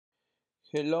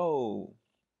Hello,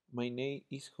 my name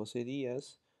is Jose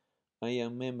Diaz. I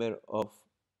am member of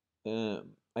uh,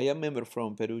 I am member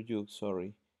from Peru Youth.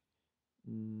 Sorry.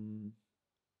 Mm,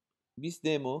 this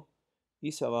demo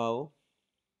is about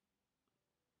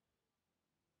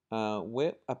a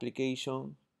web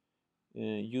application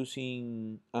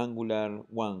using Angular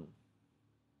 1.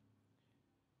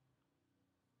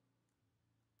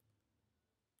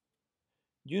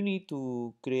 You need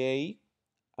to create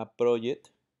a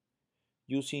project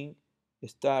using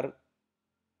start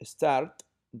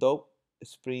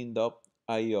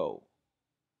start.spring.io.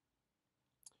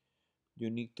 You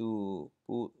need to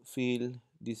fill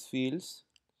these fields.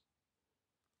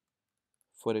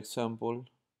 For example,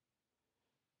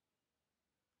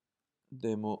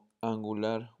 demo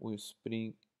Angular with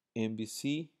Spring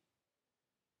MVC,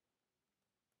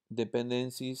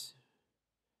 dependencies,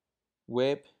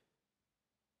 web,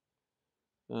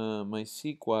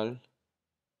 MySQL,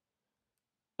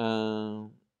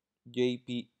 and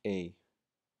JPA.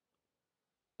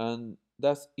 And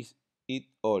that is it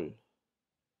all.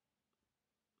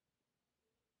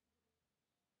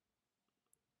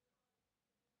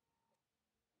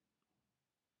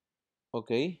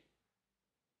 Okay,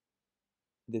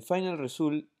 the final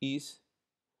result is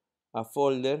a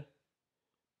folder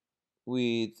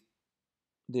with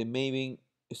the Maven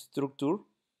structure,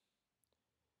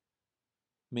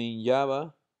 main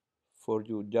Java for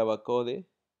your Java code,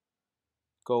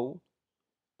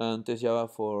 and test Java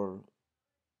for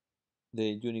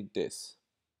the unit test.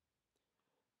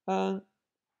 And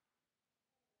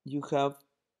you have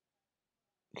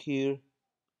here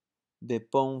the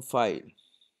POM file.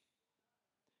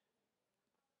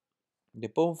 The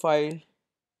POM file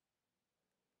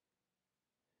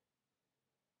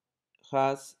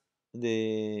has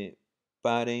the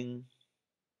parent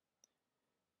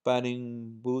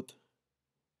boot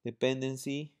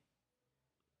dependency,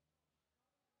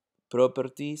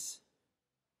 properties,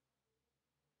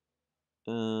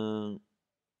 uh,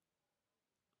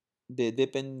 the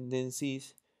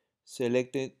dependencies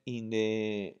selected in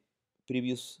the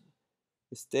previous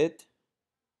step,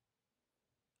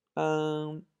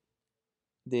 and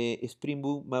the Spring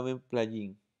Boot Maven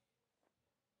plugin.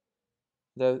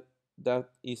 That that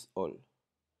is all.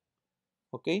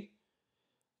 Okay.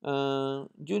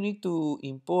 You need to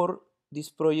import this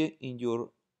project in your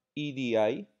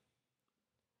EDI.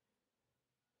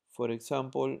 For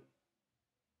example,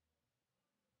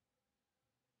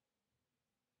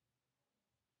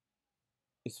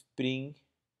 Spring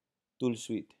Tool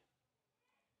Suite.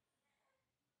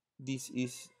 This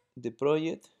is the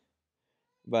project,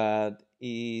 but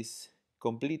is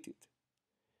completed.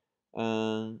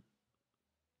 And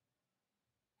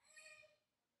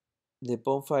the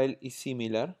POM file is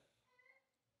similar.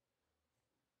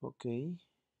 Okay.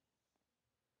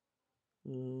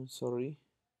 Sorry.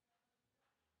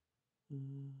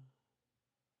 Mm,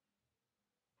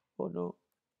 oh no.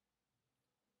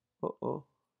 Oh oh.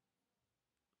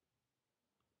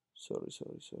 Sorry.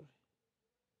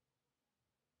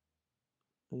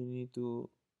 I need to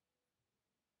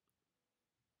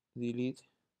delete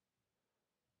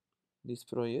this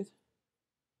project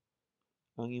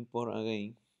and import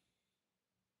again.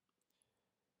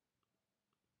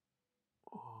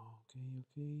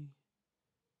 Okay.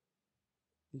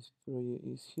 This project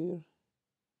is here.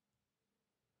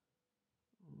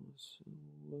 So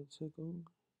 1 second.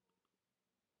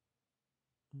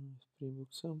 Spring Boot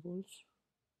samples.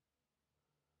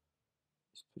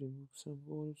 Spring Boot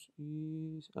samples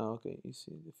is okay. It's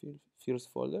in the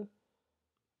first folder.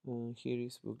 And here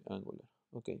is Book Angular.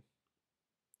 Okay.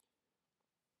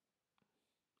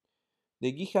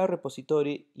 The GitHub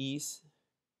repository is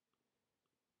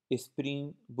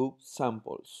Spring Boot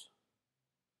samples.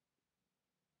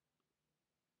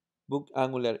 Book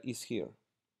Angular is here.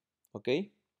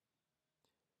 Okay.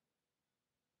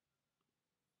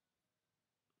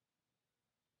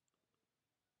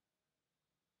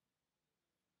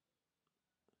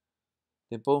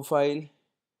 The POM file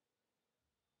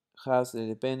has the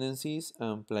dependencies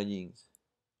and plugins.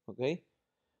 Okay.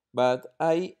 But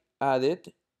I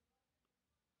added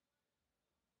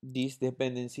these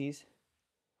dependencies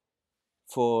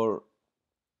for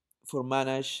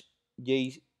manage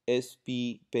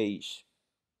JSP page.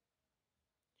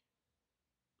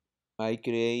 I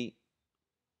create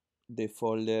the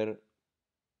folder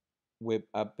web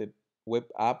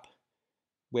app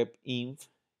webinf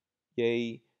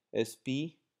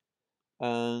JSP,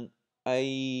 and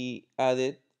I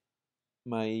added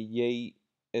my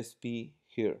JSP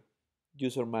here,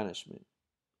 user management.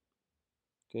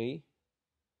 Okay,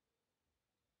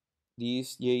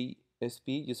 this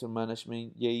JSP, user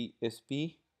management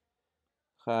JSP,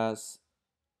 has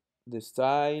the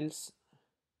styles,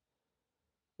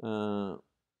 uh,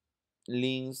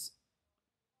 links,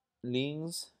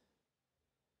 links.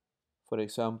 For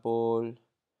example,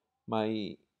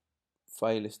 my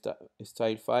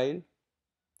style file,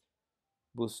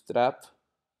 Bootstrap,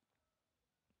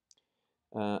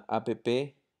 app,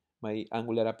 my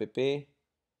Angular app,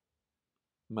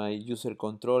 my user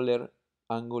controller,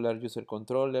 Angular user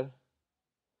controller,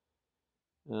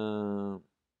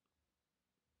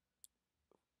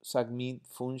 submit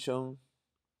function,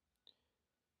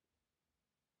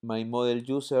 my model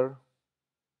user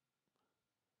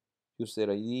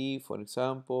ID, for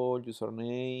example,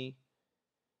 username,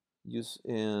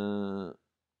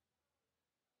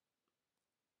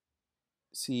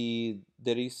 see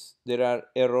there are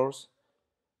errors,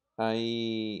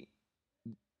 I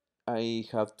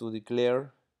have to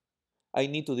declare, I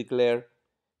need to declare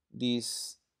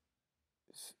these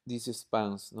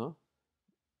spans, no?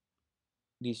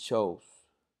 These shows.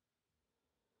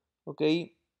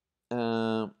 Okay.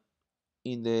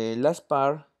 In the last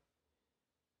part,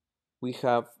 we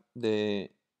have the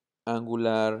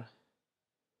Angular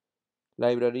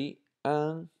library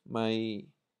and my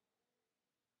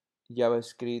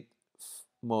JavaScript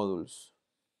modules.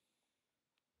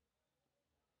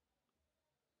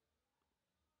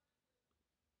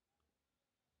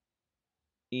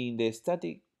 In the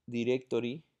static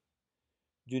directory,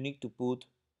 you need to put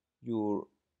your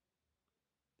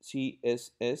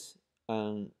CSS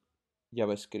and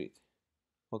JavaScript.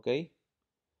 Okay.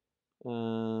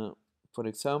 For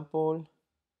example,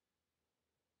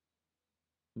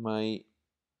 my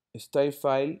style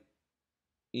file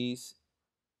is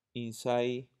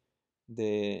inside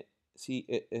the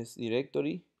CSS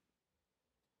directory,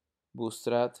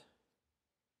 Bootstrap,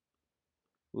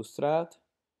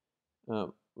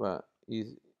 well,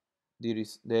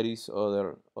 there is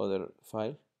other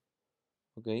file.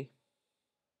 Okay.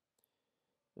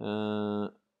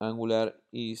 Angular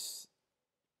is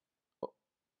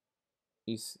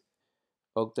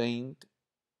obtained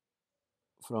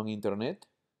from internet.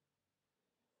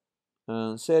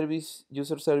 Service,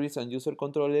 user service, and user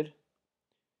controller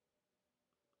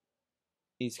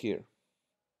is here.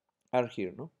 Are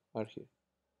here, no? Are here.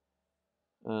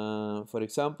 For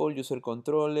example, user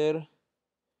controller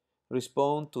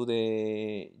respond to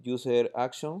the user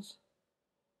actions.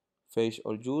 Fetch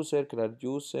all user, create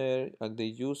user,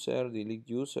 update user, delete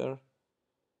user,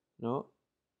 no?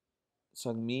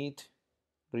 Submit,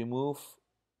 remove,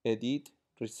 edit,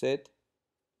 reset,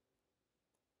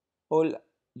 all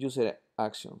user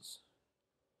actions,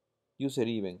 user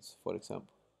events, for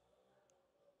example.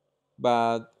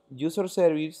 But user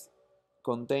service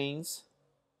contains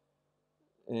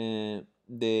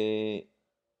the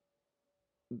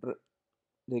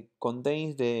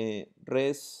contains the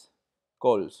REST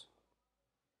calls,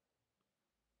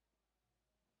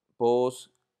 post,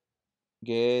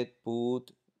 get,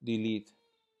 put, delete.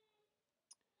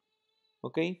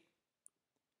 Okay,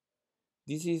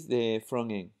 this is the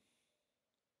front end.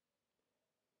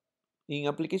 In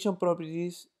application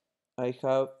properties, I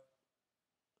have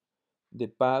the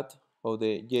path of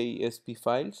the JSP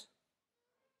files,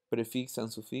 prefix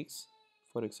and suffix,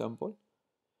 for example.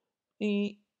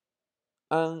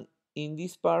 And in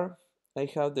this part, I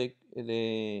have the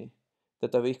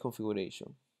database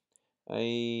configuration.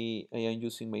 I am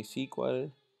using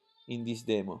MySQL in this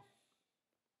demo.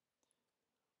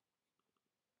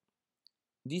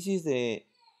 This is the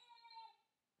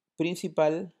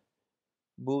principal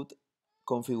boot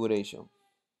configuration.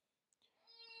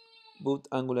 Boot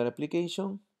Angular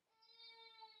application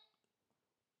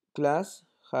class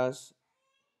has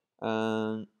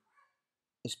an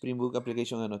Spring Boot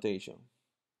application annotation.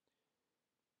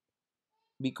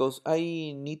 Because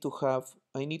I need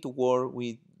to work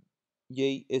with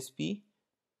JSP,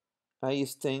 I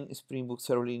extend Spring Boot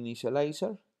Server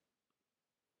Initializer.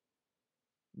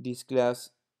 This class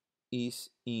is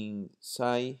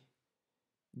inside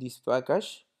this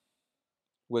package,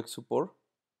 web support.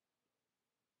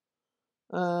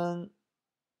 And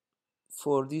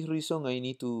for this reason, I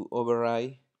need to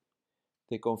override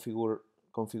the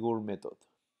configure method.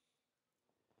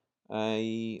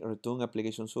 I return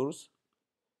application source,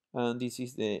 and this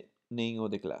is the name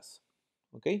of the class.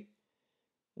 Okay.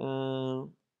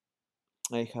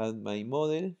 I have my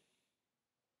model.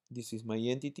 This is my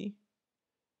entity.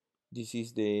 This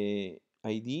is the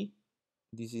ID.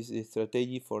 This is the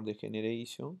strategy for the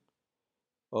generation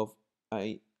of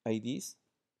IDs.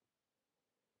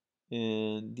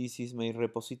 And this is my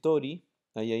repository.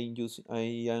 I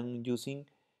am using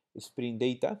Spring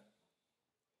Data.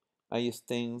 I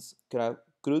extend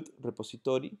CRUD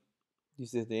repository.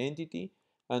 This is the entity.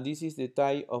 and this is the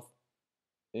type of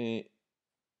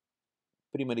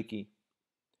primary key,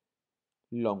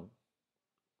 long.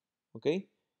 Okay.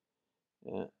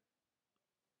 Uh,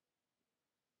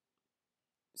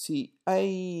 see,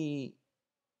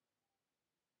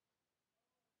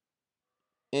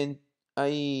 and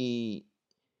I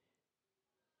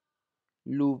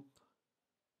loop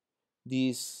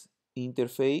this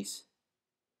interface,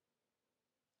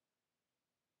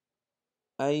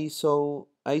 I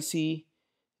see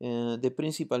the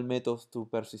principal methods to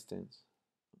persistence: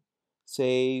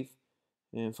 save,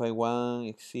 find one,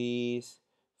 exist,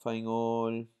 find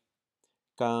all,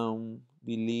 count,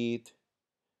 delete,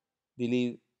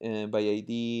 delete by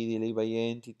ID, delete by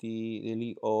entity,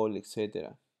 delete all,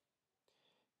 etc.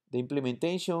 The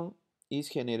implementation is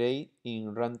generated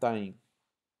in runtime.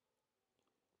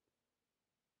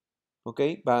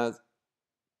 Okay, but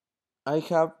I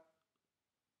have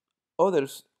other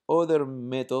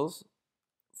methods.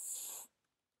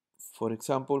 For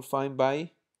example, find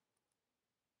by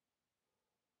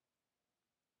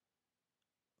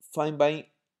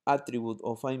attribute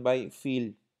or find by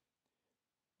field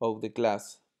of the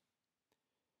class.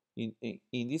 In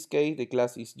this case, the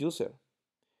class is user.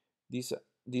 These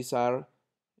are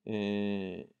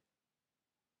the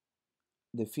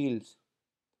fields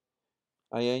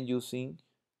I am using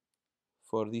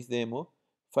for this demo.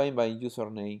 Find by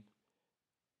username.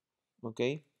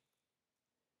 Okay.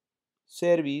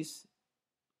 Service,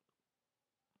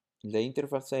 the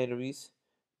interface service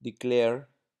declare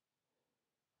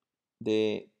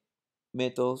the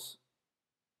methods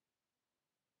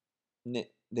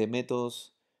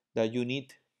that you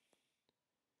need.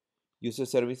 User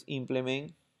service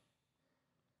implement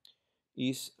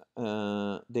is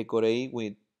decorated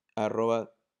with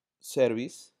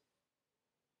 @service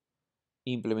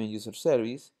implement user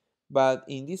service, but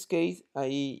in this case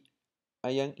I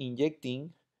am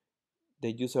injecting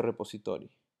the user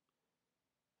repository.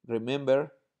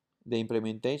 Remember, the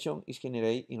implementation is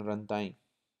generated in runtime.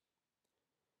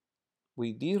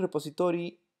 With this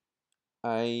repository,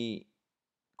 I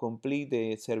complete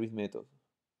the service method.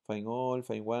 Find all,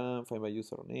 find one, find by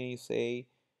username, say,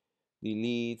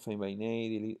 delete, find by name,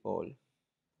 delete all.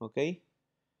 Okay?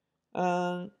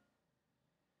 And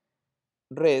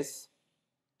res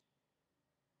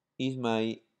is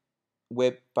my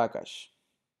web package.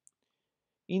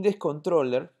 In this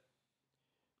controller,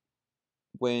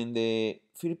 when the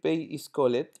first page is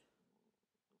called,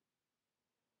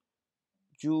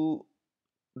 you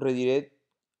redirect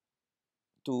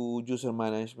to user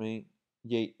management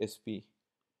JSP.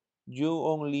 You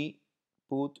only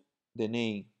put the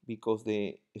name because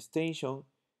the extension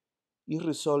is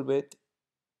resolved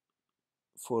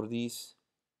for this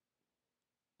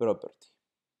property.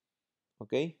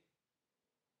 Okay?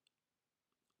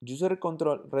 REST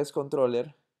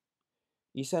controller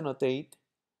is annotated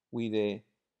with the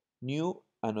new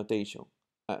annotation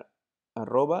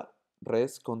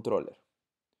 @REST controller.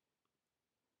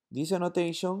 This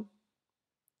annotation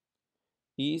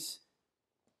is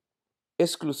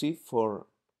exclusive for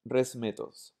REST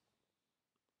methods.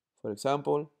 For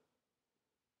example,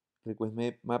 request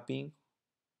mapping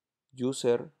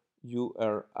user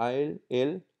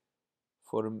URL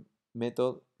for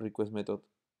method request method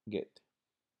get.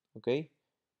 Okay,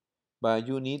 but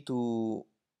you need to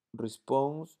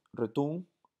return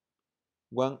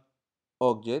one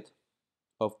object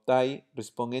of type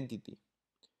response entity.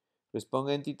 Response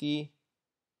entity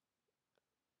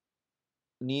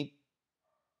need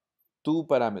two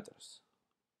parameters: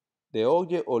 the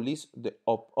object or list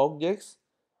of objects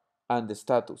and the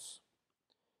status.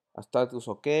 A status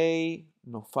okay,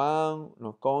 no found,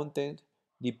 no content,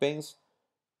 depends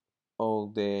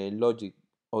on the logic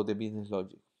of the business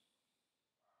logic.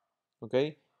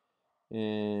 Okay,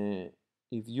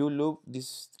 if you look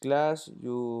this class,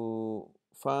 you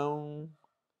found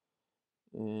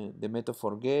the method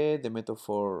for get, the method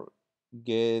for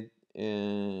get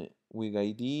with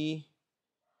ID,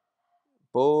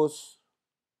 post,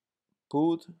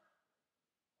 put,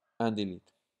 and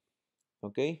delete.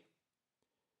 Okay,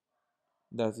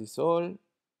 that is all.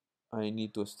 I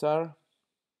need to start.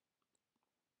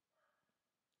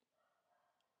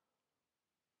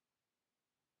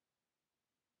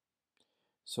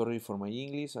 Sorry for my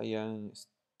English. I am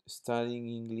studying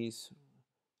English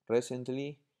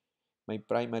recently. My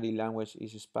primary language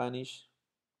is Spanish,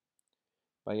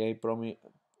 but I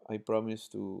promise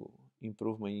to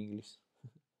improve my English.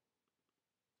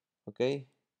 Okay.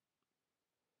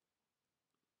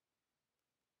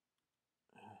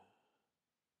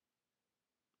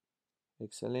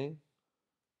 Excellent.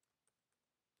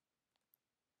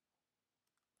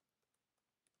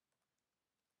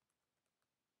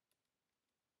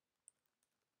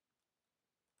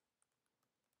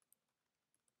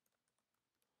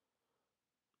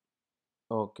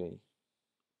 Okay,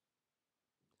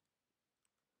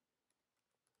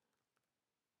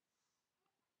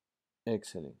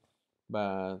 excellent.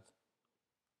 But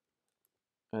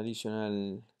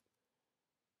additional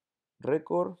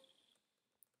record,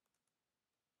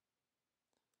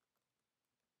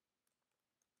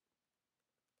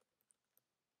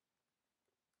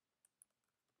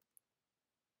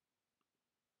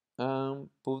 and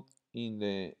put in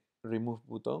the remove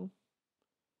button.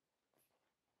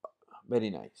 Very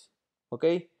nice.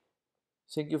 Okay,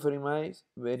 thank you very much.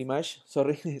 Very much.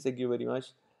 Sorry, thank you very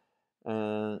much.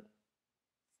 Uh,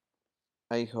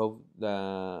 I hope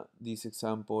that this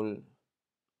example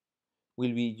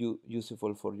will be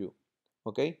useful for you.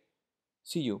 Okay,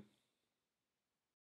 see you.